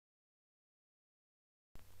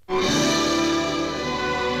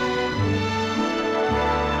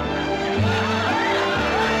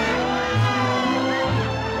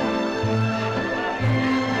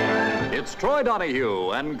Roy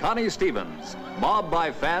Donahue and Connie Stevens, mobbed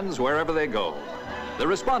by fans wherever they go. The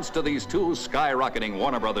response to these two skyrocketing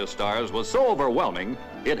Warner Brothers stars was so overwhelming,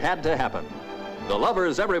 it had to happen. The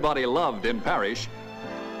lovers everybody loved in Parish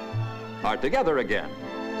are together again.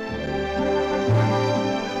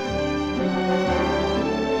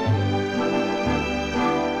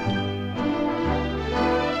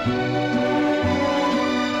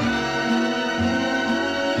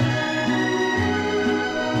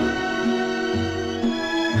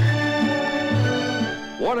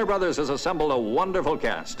 Warner Brothers has assembled a wonderful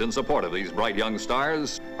cast in support of these bright young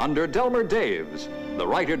stars under Delmer Daves, the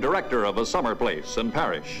writer-director of A Summer Place and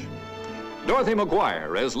Parish. Dorothy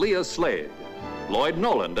McGuire as Leah Slade, Lloyd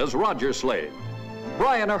Noland as Roger Slade,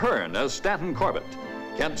 Brian Ahern as Stanton Corbett,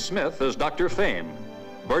 Kent Smith as Dr. Fame,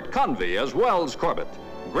 Bert Convey as Wells Corbett,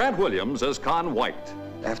 Grant Williams as Con White.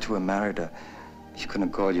 After we're married, you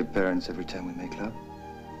couldn't call your parents every time we make love?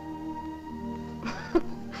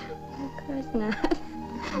 Of course not.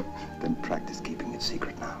 Then practice keeping it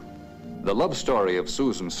secret now. The love story of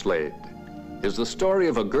Susan Slade is the story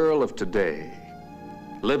of a girl of today,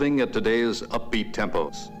 living at today's upbeat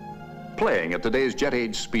tempos, playing at today's jet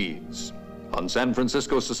age speeds, on San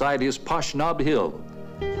Francisco society's posh Nob Hill,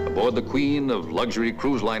 aboard the queen of luxury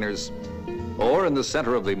cruise liners, or in the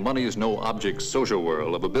center of the money's no object social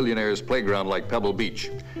world of a billionaire's playground like Pebble Beach.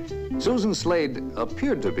 Susan Slade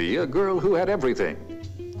appeared to be a girl who had everything.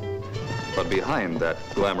 But behind that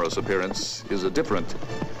glamorous appearance is a different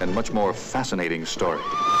and much more fascinating story.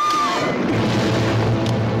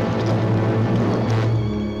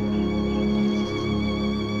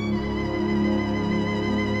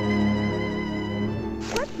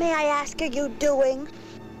 What, may I ask, are you doing?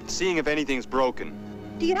 Seeing if anything's broken.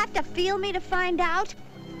 Do you have to feel me to find out?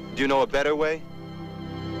 Do you know a better way?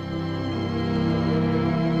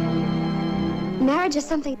 Marriage is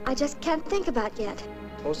something I just can't think about yet.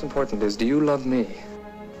 Most important is, do you love me?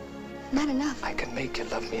 Not enough. I can make you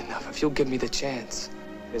love me enough if you'll give me the chance.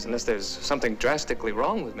 Unless there's something drastically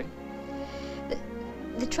wrong with me.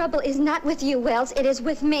 The trouble is not with you, Wells. It is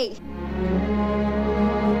with me.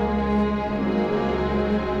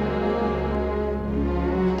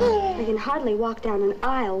 I can hardly walk down an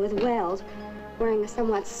aisle with Wells wearing a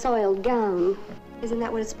somewhat soiled gown. Isn't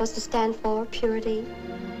that what it's supposed to stand for, purity?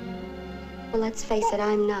 Well, let's face it,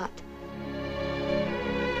 I'm not.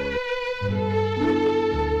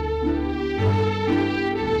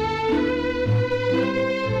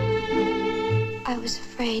 I was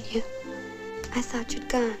afraid I thought you'd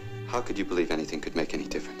gone. How could you believe anything could make any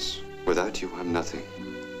difference? Without you, I'm nothing.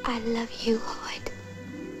 I love you, Lloyd.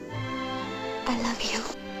 I love you.